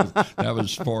years, that was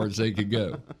as far as they could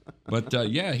go. But,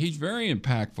 he's very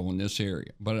impactful in this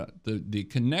area. But the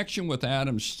connection with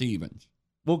Adam Stevens.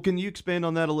 Well, can you expand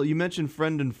on that a little? You mentioned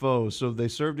friend and foe. So they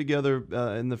served together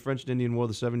in the French and Indian War,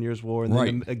 the 7 Years' War, and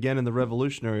then again in the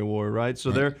Revolutionary War, right?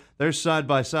 So they're side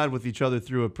by side with each other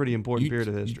through a pretty important period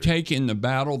of history. You take in the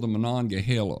Battle of the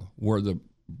Monongahela, where the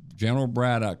General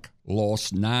Braddock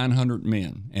lost 900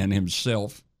 men and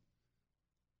himself.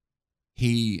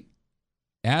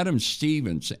 Adam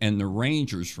Stevens and the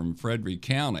Rangers from Frederick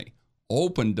County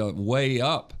opened a way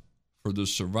up for the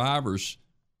survivors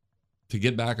to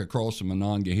get back across the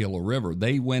Monongahela River.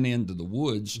 They went into the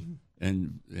woods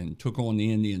and took on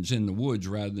the Indians in the woods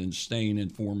rather than staying in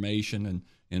formation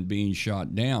and being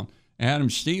shot down. Adam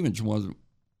Stevens was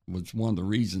one of the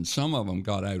reasons some of them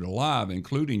got out alive,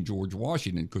 including George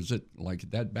Washington, because like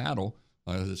that battle,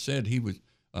 as I said, he was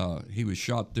he was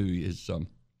shot through his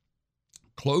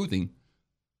clothing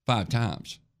 5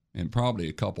 times, and probably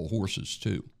a couple horses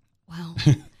too. Wow.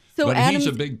 So he's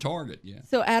a big target, yeah.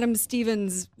 So Adam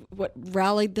Stevens,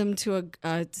 rallied them to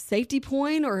a safety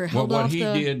point or held off what he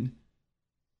did,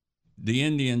 the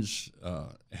Indians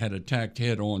had attacked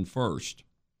head on first,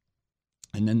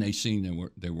 and then they seen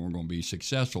they weren't going to be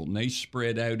successful, and they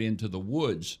spread out into the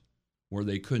woods where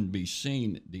they couldn't be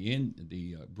seen.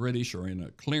 The British are in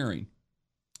a clearing,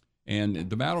 and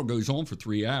the battle goes on for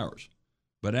 3 hours.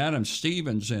 But Adam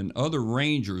Stevens and other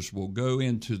rangers will go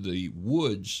into the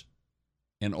woods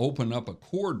and open up a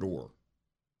corridor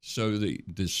so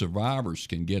the survivors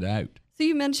can get out. So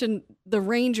you mentioned the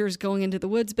Rangers going into the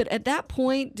woods, but at that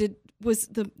point, did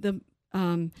the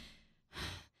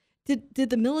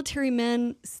military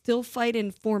men still fight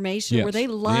in formation? Yes. Were they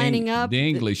lining up? The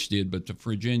English did, but the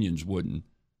Virginians wouldn't.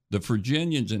 The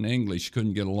Virginians and English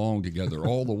couldn't get along together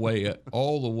all the way.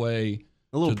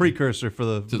 A little precursor for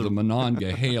the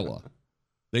Monongahela.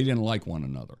 They didn't like one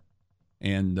another,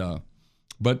 and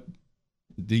but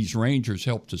these Rangers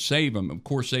helped to save them. Of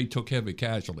course, they took heavy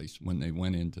casualties when they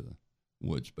went into the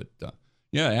woods. But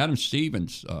Adam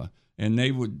Stevens, and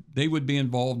they would be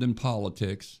involved in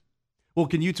politics. Well,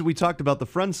 we talked about the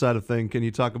friend side of thing. Can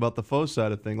you talk about the foe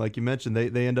side of thing? Like you mentioned,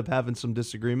 they end up having some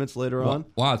disagreements later on.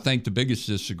 Well, I think the biggest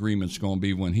disagreement's going to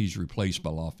be when he's replaced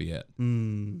by Lafayette.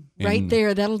 Right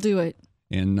there, that'll do it.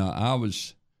 And I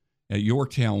was at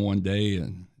Yorktown one day,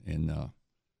 and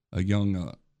a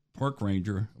young park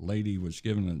ranger lady was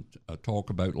giving a talk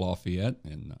about Lafayette,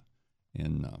 and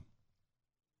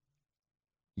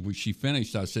when she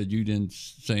finished, I said, "You didn't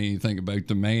say anything about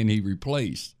the man he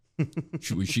replaced."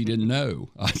 She didn't know.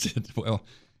 I said, "Well,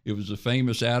 it was the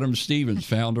famous Adam Stevens,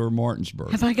 founder of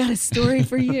Martinsburg." Have I got a story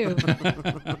for you?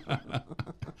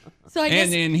 So I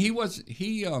guess, and he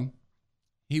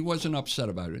wasn't upset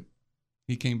about it.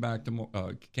 He came back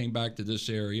to this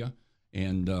area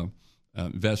and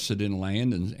invested in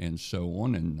land and so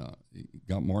on, and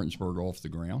got Martinsburg off the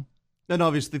ground. And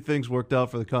obviously things worked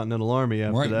out for the Continental Army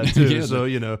after right. that too. Yeah,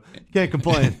 so can't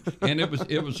complain. And it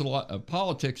was a lot of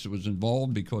politics that was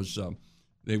involved because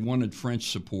they wanted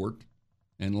French support,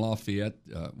 and Lafayette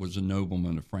was a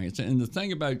nobleman of France. And the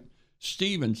thing about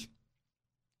Stevens,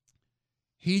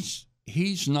 he's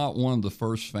not one of the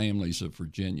first families of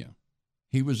Virginia.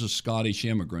 He was a Scottish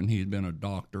immigrant. He had been a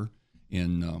doctor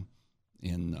in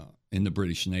the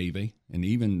British Navy, and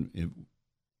even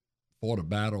fought a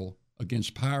battle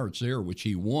against pirates there, which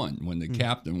he won. When the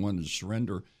captain wanted to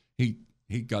surrender, he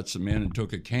got some men and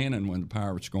took a cannon. When the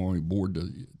pirates going aboard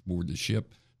the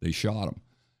ship, they shot him.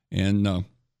 And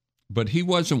but he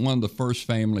wasn't one of the first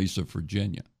families of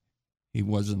Virginia. He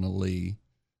wasn't a Lee.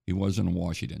 He wasn't a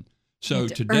Washington. So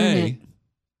today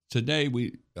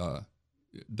we,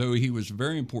 though he was a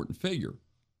very important figure,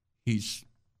 he's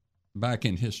back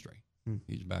in history.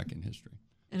 He's back in history.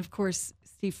 And of course,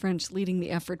 Steve French leading the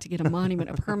effort to get a monument,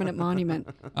 a permanent monument.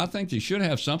 I think they should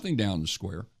have something down the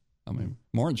square. I mean,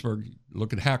 Martinsburg,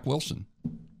 look at Hack Wilson.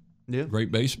 Yeah.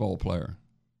 Great baseball player.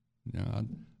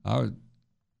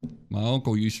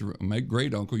 My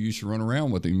great uncle used to run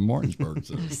around with him in Martinsburg.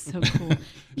 So, That's so cool.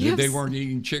 They weren't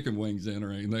eating chicken wings then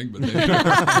or anything, but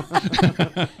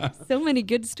they so many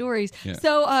good stories. Yeah.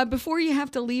 So before you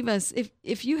have to leave us,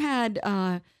 if you had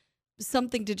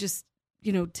something to just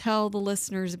tell the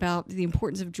listeners about the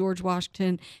importance of George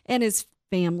Washington and his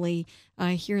family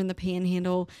here in the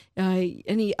Panhandle,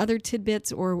 any other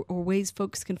tidbits or ways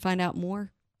folks can find out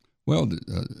more? Well,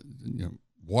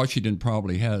 Washington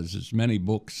probably has as many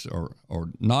books, or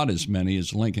not as many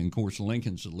as Lincoln. Of course,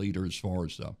 Lincoln's the leader as far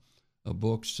as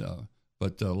books,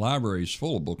 but the library is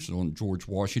full of books on George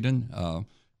Washington,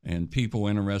 and people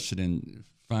interested in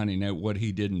finding out what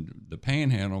he did in the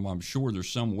Panhandle. I'm sure there's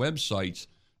some websites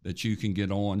that you can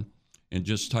get on and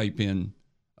just type in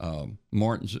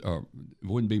it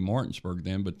wouldn't be Martinsburg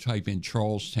then, but type in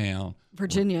Charlestown,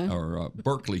 Virginia, or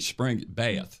Berkeley, Spriggs,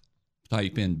 Bath.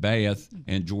 Type in Bath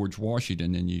and George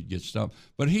Washington, and you get stuff.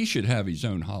 But he should have his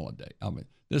own holiday. I mean,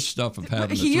 this stuff of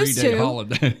having a 3-day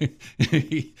holiday,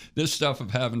 this stuff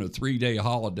of having a 3-day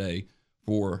holiday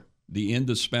for the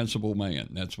indispensable man.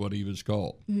 That's what he was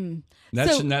called. Mm.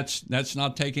 That's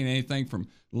not taking anything from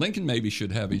Lincoln. Maybe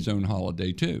should have his own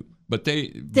holiday too. But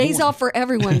days off for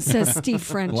everyone, says Steve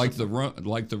French. Like the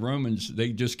Romans,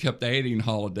 they just kept adding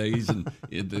holidays, and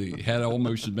they had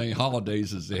almost as many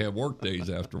holidays as they had work days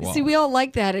after a while. See, we all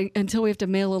like that until we have to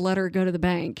mail a letter or go to the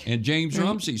bank. And James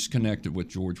Rumsey's connected with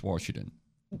George Washington.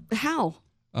 How?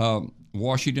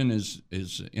 Washington is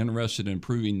interested in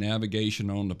improving navigation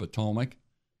on the Potomac.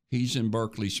 He's in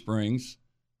Berkeley Springs.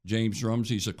 James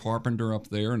Rumsey's a carpenter up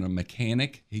there and a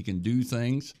mechanic. He can do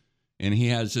things. And he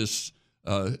has this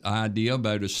idea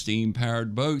about a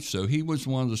steam-powered boat. So he was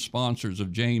one of the sponsors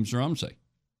of James Rumsey.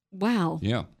 Wow.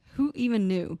 Yeah. Who even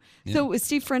knew? Yeah. So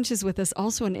Steve French is with us,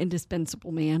 also an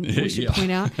indispensable man, we should Yeah.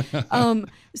 point out.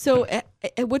 So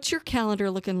what's your calendar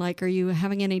looking like? Are you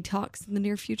having any talks in the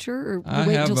near future, or will I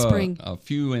wait have until spring? a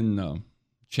few in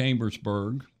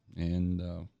Chambersburg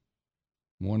and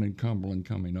one in Cumberland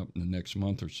coming up in the next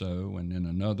month or so, and then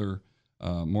another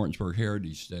Martinsburg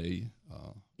Heritage Day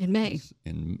In May.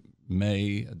 In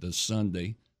May, the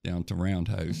Sunday, down to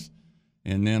Roundhouse.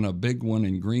 And then a big one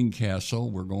in Greencastle.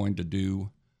 We're going to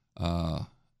do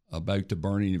about the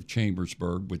burning of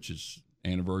Chambersburg, which is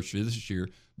anniversary this year.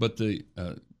 But the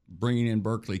bringing in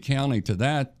Berkeley County to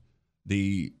that,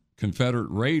 the Confederate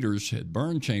raiders had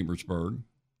burned Chambersburg,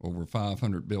 over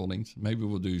 500 buildings. Maybe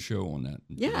we'll do a show on that.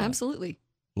 Yeah, absolutely.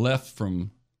 Left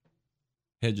from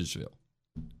Hedgesville.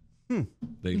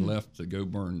 They left to go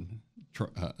burn.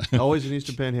 Always an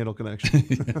Eastern Panhandle connection.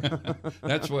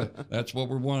 That's what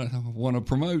we want to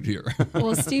promote here.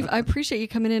 Well, Steve, I appreciate you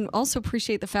coming in. Also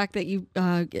appreciate the fact that you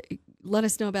let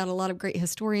us know about a lot of great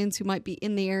historians who might be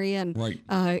in the area, and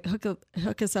right.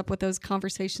 hook us up with those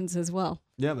conversations as well.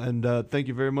 Yeah, and thank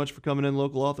you very much for coming in,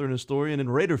 local author and historian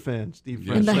and Raider fan, Steve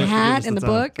French. And the Thanks for giving hat us and the time.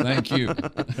 book. Thank you.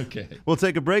 Okay. We'll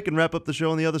take a break and wrap up the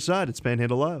show on the other side. It's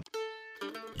Panhandle Live.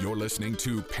 You're listening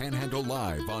to Panhandle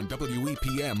Live on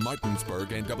WEPM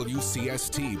Martinsburg and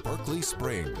WCST Berkeley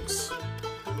Springs.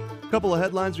 Couple of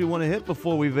headlines we want to hit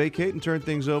before we vacate and turn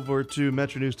things over to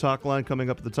Metro News Talk Line coming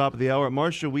up at the top of the hour.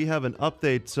 Marcia, we have an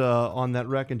update on that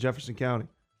wreck in Jefferson County.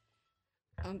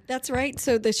 That's right.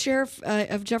 So the sheriff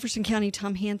of Jefferson County,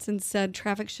 Tom Hansen, said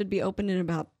traffic should be open in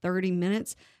about 30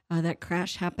 minutes. That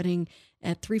crash happening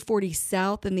at 340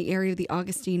 South in the area of the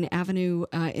Augustine Avenue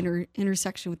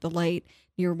intersection with the light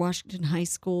near Washington High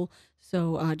School.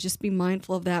 So just be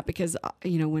mindful of that, because,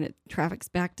 when traffic's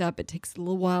backed up, it takes a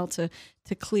little while to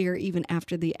clear even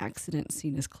after the accident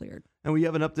scene is cleared. And we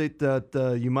have an update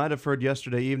that you might have heard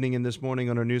yesterday evening and this morning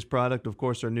on our news product. Of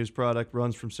course, our news product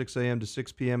runs from 6 a.m. to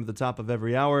 6 p.m. at the top of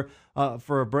every hour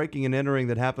for a breaking and entering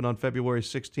that happened on February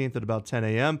 16th at about 10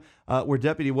 a.m., where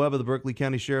Deputy Webb of the Berkeley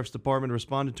County Sheriff's Department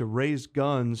responded to raised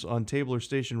guns on Tabler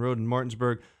Station Road in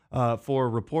Martinsburg for a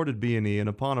reported B&E. And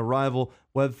upon arrival,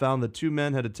 Webb found that two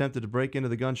men had attempted to break into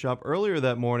the gun shop earlier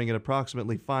that morning at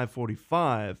approximately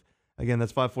 5:45. Again,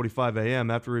 that's 5:45 a.m.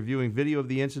 After reviewing video of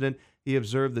the incident, he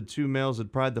observed that two males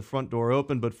had pried the front door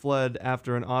open but fled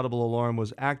after an audible alarm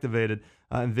was activated.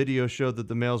 And video showed that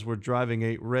the males were driving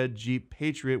a red Jeep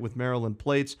Patriot with Maryland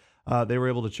plates. They were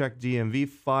able to check DMV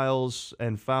files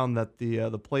and found that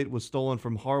the plate was stolen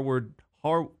from Howard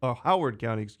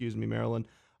County, Maryland,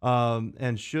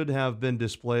 and should have been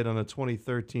displayed on a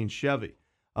 2013 Chevy.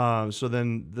 So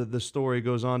then the story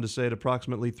goes on to say at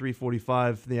approximately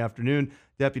 3:45 in the afternoon,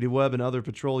 Deputy Webb and other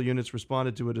patrol units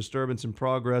responded to a disturbance in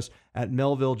progress at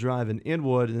Melville Drive in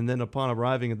Inwood, and then upon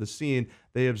arriving at the scene,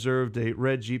 they observed a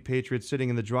red Jeep Patriot sitting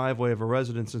in the driveway of a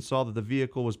residence and saw that the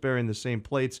vehicle was bearing the same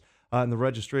plates and the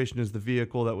registration is the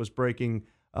vehicle that was breaking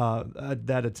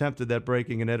that attempted that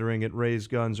breaking and entering at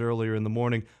raised guns earlier in the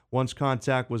morning. Once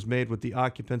contact was made with the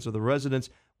occupants of the residence,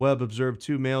 Webb observed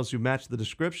two males who matched the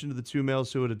description of the two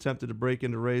males who had attempted to break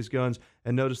into raised guns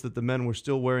and noticed that the men were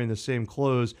still wearing the same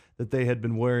clothes that they had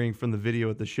been wearing from the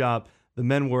video at the shop. The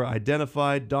men were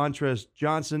identified, Dontrez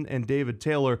Johnson and David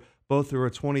Taylor, both who are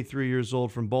 23 years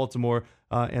old from Baltimore,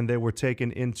 and they were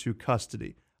taken into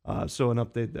custody. So an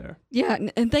update there. Yeah,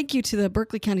 and thank you to the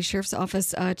Berkeley County Sheriff's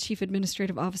Office. Chief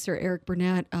Administrative Officer Eric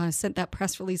Burnett sent that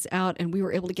press release out, and we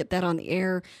were able to get that on the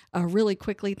air really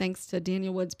quickly thanks to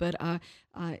Daniel Woods. But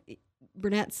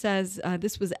Burnett says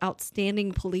this was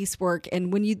outstanding police work,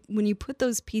 and when you put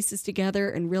those pieces together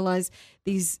and realize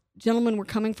these gentlemen were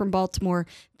coming from Baltimore,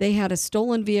 they had a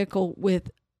stolen vehicle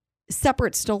with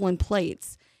separate stolen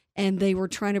plates, and they were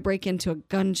trying to break into a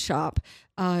gun shop.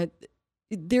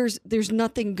 There's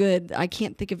nothing good. I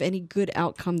can't think of any good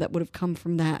outcome that would have come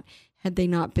from that had they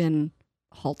not been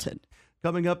halted.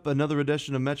 Coming up, another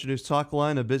edition of Metro News Talk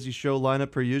Line, a busy show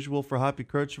lineup per usual for Hoppy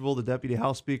Kercheval. The Deputy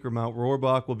House Speaker, Mount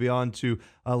Rohrbach, will be on to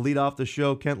lead off the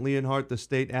show. Kent Leonhardt, the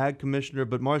State Ag Commissioner.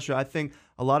 But, Marcia, I think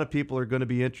a lot of people are going to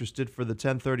be interested for the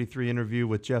 10:33 interview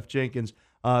with Jeff Jenkins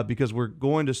because we're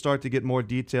going to start to get more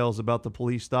details about the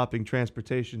police stopping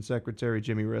Transportation Secretary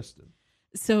Jimmy Riston.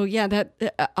 So, yeah,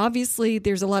 that obviously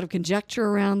there's a lot of conjecture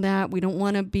around that. We don't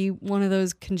want to be one of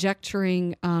those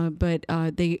conjecturing, but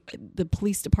the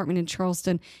police department in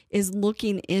Charleston is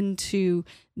looking into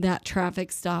that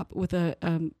traffic stop with a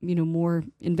more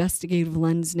investigative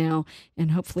lens now,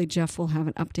 and hopefully Jeff will have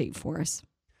an update for us.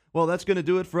 Well, that's going to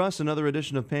do it for us. Another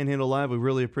edition of Panhandle Live. We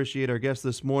really appreciate our guests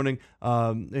this morning.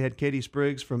 They had Katie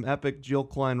Spriggs from Epic, Jill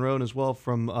Klein, Rone as well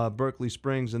from Berkeley,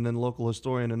 Springs, and then local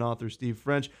historian and author Steve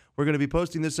French. We're going to be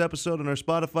posting this episode on our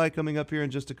Spotify coming up here in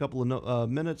just a couple of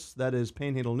minutes. That is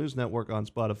Panhandle News Network on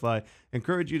Spotify.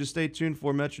 Encourage you to stay tuned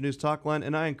for Metro News Talk Line,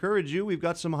 and I encourage you, we've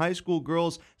got some high school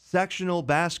girls sectional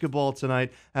basketball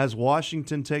tonight as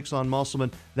Washington takes on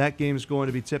Musselman. That game is going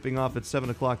to be tipping off at 7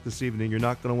 o'clock this evening. You're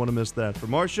not going to want to miss that. For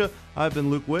Marcia, I've been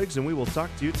Luke Wiggs, and we will talk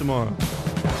to you tomorrow.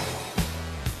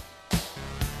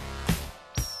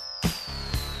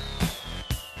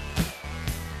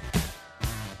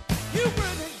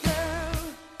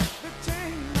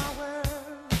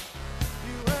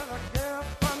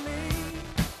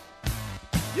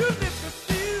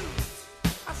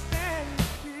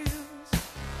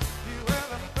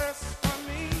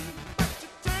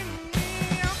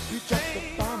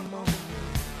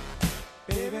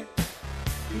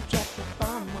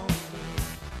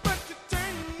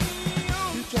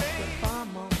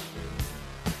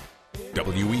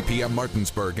 WEPM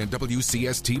Martinsburg and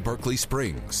WCST Berkeley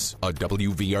Springs, a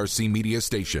WVRC media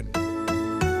station.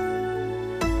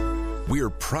 We're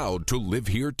proud to live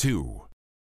here, too.